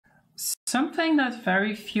Something that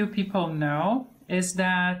very few people know is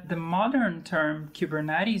that the modern term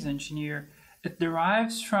Kubernetes engineer, it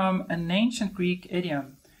derives from an ancient Greek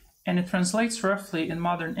idiom, and it translates roughly in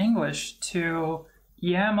modern English to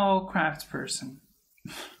YAML craftsperson.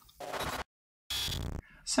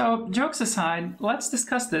 So, jokes aside, let's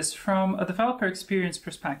discuss this from a developer experience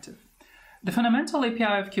perspective. The fundamental API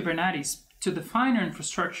of Kubernetes to define your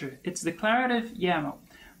infrastructure, it's declarative YAML.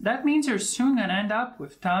 That means you're soon going to end up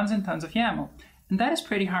with tons and tons of YAML, and that is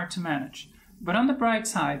pretty hard to manage. But on the bright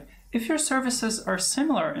side, if your services are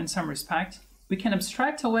similar in some respect, we can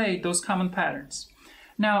abstract away those common patterns.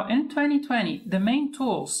 Now, in 2020, the main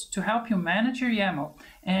tools to help you manage your YAML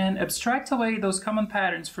and abstract away those common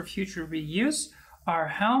patterns for future reuse are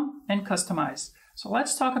Helm and Kustomize. So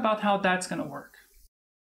let's talk about how that's going to work.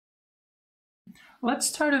 Let's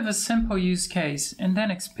start with a simple use case and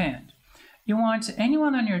then expand. You want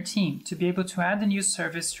anyone on your team to be able to add a new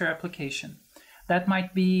service to your application. That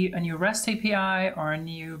might be a new REST API or a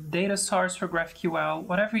new data source for GraphQL,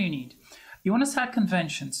 whatever you need. You want to set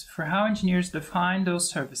conventions for how engineers define those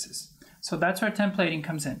services. So that's where templating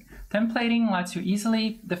comes in. Templating lets you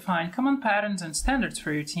easily define common patterns and standards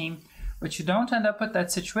for your team, but you don't end up with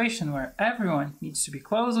that situation where everyone needs to be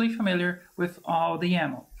closely familiar with all the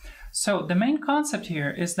YAML. So the main concept here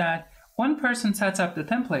is that one person sets up the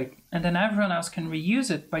template and then everyone else can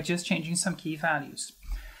reuse it by just changing some key values.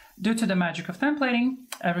 Due to the magic of templating,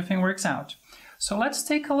 everything works out. So let's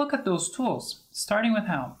take a look at those tools, starting with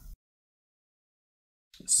Helm.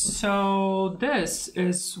 So this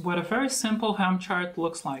is what a very simple Helm chart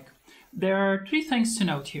looks like. There are three things to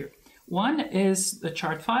note here. One is the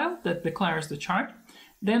chart file that declares the chart.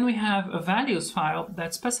 Then we have a values file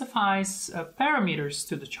that specifies parameters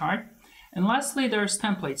to the chart. And lastly, there's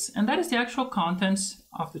templates, and that is the actual contents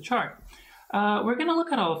of the chart. We're going to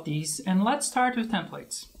look at all of these, and let's start with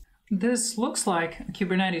templates. This looks like a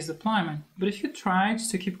Kubernetes deployment, but if you tried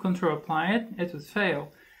to keep control apply it would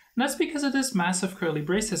fail. And that's because of this massive curly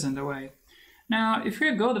braces in the way. Now, if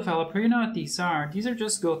you're a Go developer, you know what these are. These are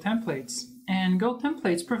just Go templates. And Go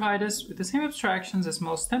templates provide us with the same abstractions as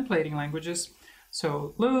most templating languages.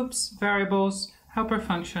 So loops, variables, helper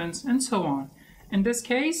functions, and so on. In this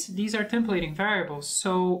case, these are templating variables,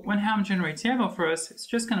 so when Helm generates YAML for us, it's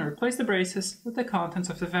just going to replace the braces with the contents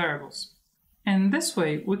of the variables. And this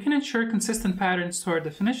way, we can ensure consistent patterns to our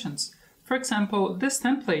definitions. For example, this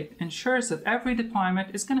template ensures that every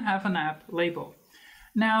deployment is going to have an app label.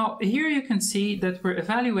 Now, here you can see that we're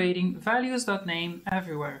evaluating values.name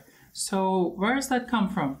everywhere. So where does that come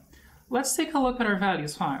from? Let's take a look at our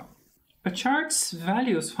values file. A chart's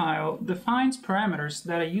values file defines parameters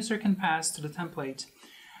that a user can pass to the template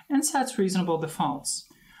and sets reasonable defaults.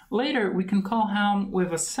 Later, we can call Helm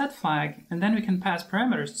with a set flag, and then we can pass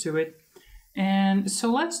parameters to it. And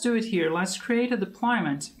so let's do it here. Let's create a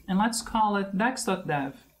deployment, and let's call it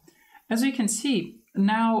dex.dev. As you can see,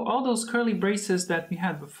 now all those curly braces that we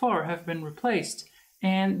had before have been replaced,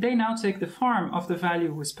 and they now take the form of the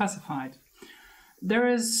value we specified. There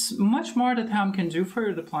is much more that Helm can do for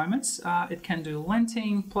your deployments. It can do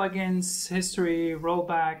linting, plugins, history,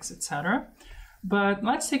 rollbacks, etc. But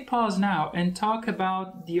let's take pause now and talk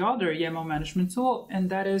about the other YAML management tool,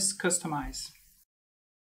 and that is Kustomize.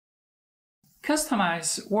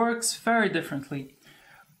 Kustomize works very differently.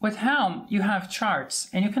 With Helm, you have charts,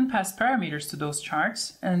 and you can pass parameters to those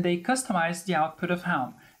charts, and they customize the output of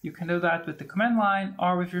Helm. You can do that with the command line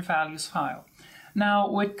or with your values file.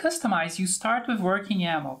 Now, with Kustomize, you start with working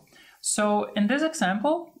YAML. So in this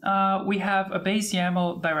example, we have a base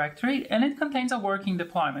YAML directory, and it contains a working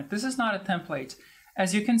deployment. This is not a template.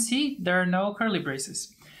 As you can see, there are no curly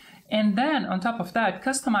braces. And then, on top of that,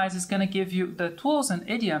 Kustomize is going to give you the tools and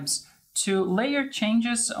idioms to layer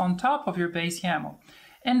changes on top of your base YAML.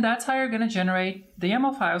 And that's how you're going to generate the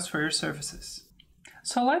YAML files for your services.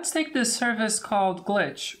 So let's take this service called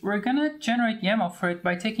Glitch. We're going to generate YAML for it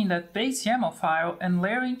by taking that base YAML file and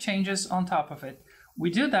layering changes on top of it. We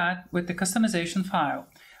do that with the customization file.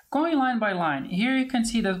 Going line by line, here you can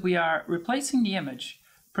see that we are replacing the image,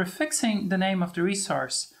 prefixing the name of the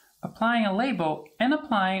resource, applying a label, and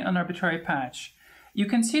applying an arbitrary patch. You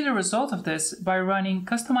can see the result of this by running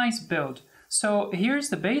kustomize build. So here's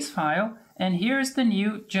the base file, and here's the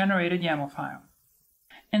new generated YAML file.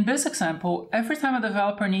 In this example, every time a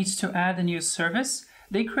developer needs to add a new service,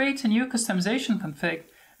 they create a new customization config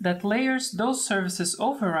that layers those services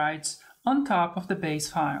overrides on top of the base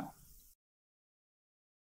file.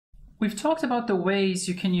 We've talked about the ways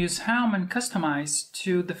you can use Helm and Kustomize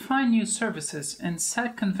to define new services and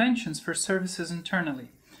set conventions for services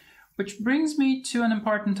internally. Which brings me to an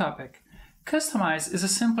important topic. Kustomize is a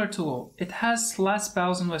simpler tool. It has less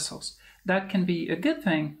bells and whistles. That can be a good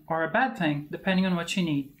thing or a bad thing, depending on what you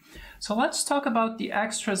need. So let's talk about the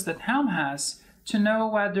extras that Helm has to know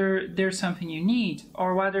whether there's something you need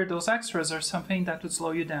or whether those extras are something that would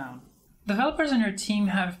slow you down. Developers on your team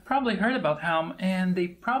have probably heard about Helm, and they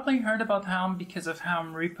probably heard about Helm because of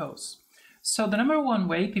Helm repos. So the number one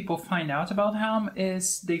way people find out about Helm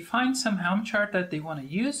is they find some Helm chart that they want to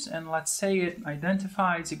use, and let's say it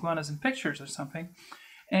identifies iguanas and pictures or something,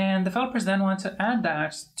 and developers then want to add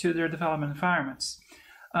that to their development environments.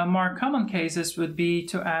 More common cases would be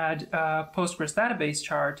to add a Postgres database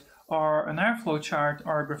chart or an Airflow chart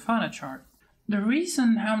or a Grafana chart. The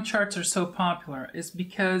reason Helm charts are so popular is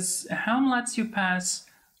because Helm lets you pass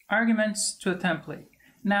arguments to a template.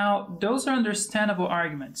 Now, those are understandable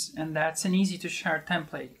arguments, and that's an easy to share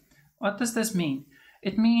template. What does this mean?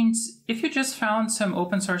 It means if you just found some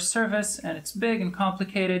open source service and it's big and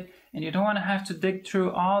complicated and you don't want to have to dig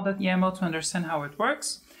through all that YAML to understand how it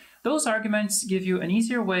works, those arguments give you an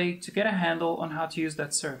easier way to get a handle on how to use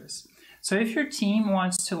that service. So if your team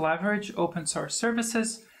wants to leverage open source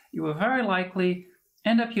services, you will very likely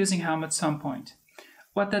end up using Helm at some point.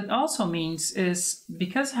 What that also means is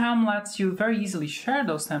because Helm lets you very easily share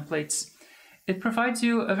those templates, it provides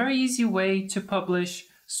you a very easy way to publish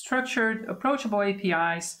structured, approachable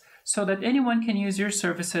APIs so that anyone can use your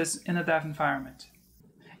services in a dev environment.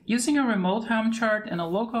 Using a remote Helm chart and a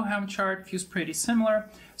local Helm chart feels pretty similar,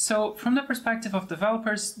 so from the perspective of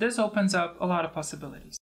developers, this opens up a lot of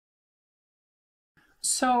possibilities.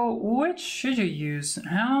 So which should you use,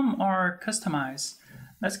 Helm or Kustomize?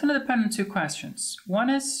 That's going to depend on two questions. One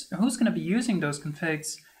is who's going to be using those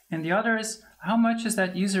configs, and the other is how much is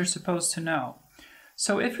that user supposed to know?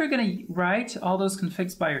 So if you're going to write all those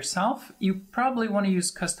configs by yourself, you probably want to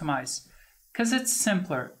use Kustomize because it's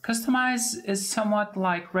simpler. Kustomize is somewhat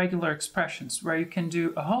like regular expressions where you can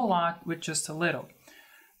do a whole lot with just a little.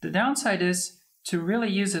 The downside is to really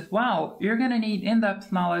use it well, you're going to need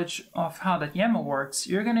in-depth knowledge of how that YAML works.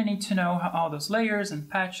 You're going to need to know how all those layers and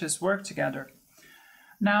patches work together.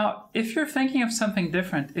 Now, if you're thinking of something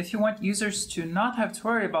different, if you want users to not have to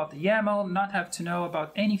worry about the YAML, not have to know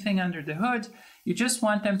about anything under the hood, you just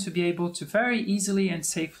want them to be able to very easily and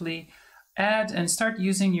safely add and start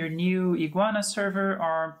using your new Iguana server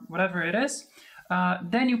or whatever it is,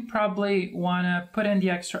 then you probably want to put in the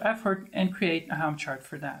extra effort and create a Helm chart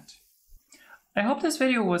for that. I hope this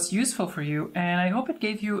video was useful for you, and I hope it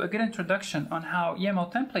gave you a good introduction on how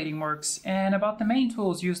YAML templating works and about the main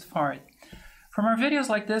tools used for it. For more videos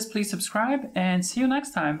like this, please subscribe and see you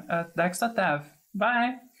next time at dex.dev.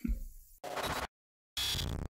 Bye!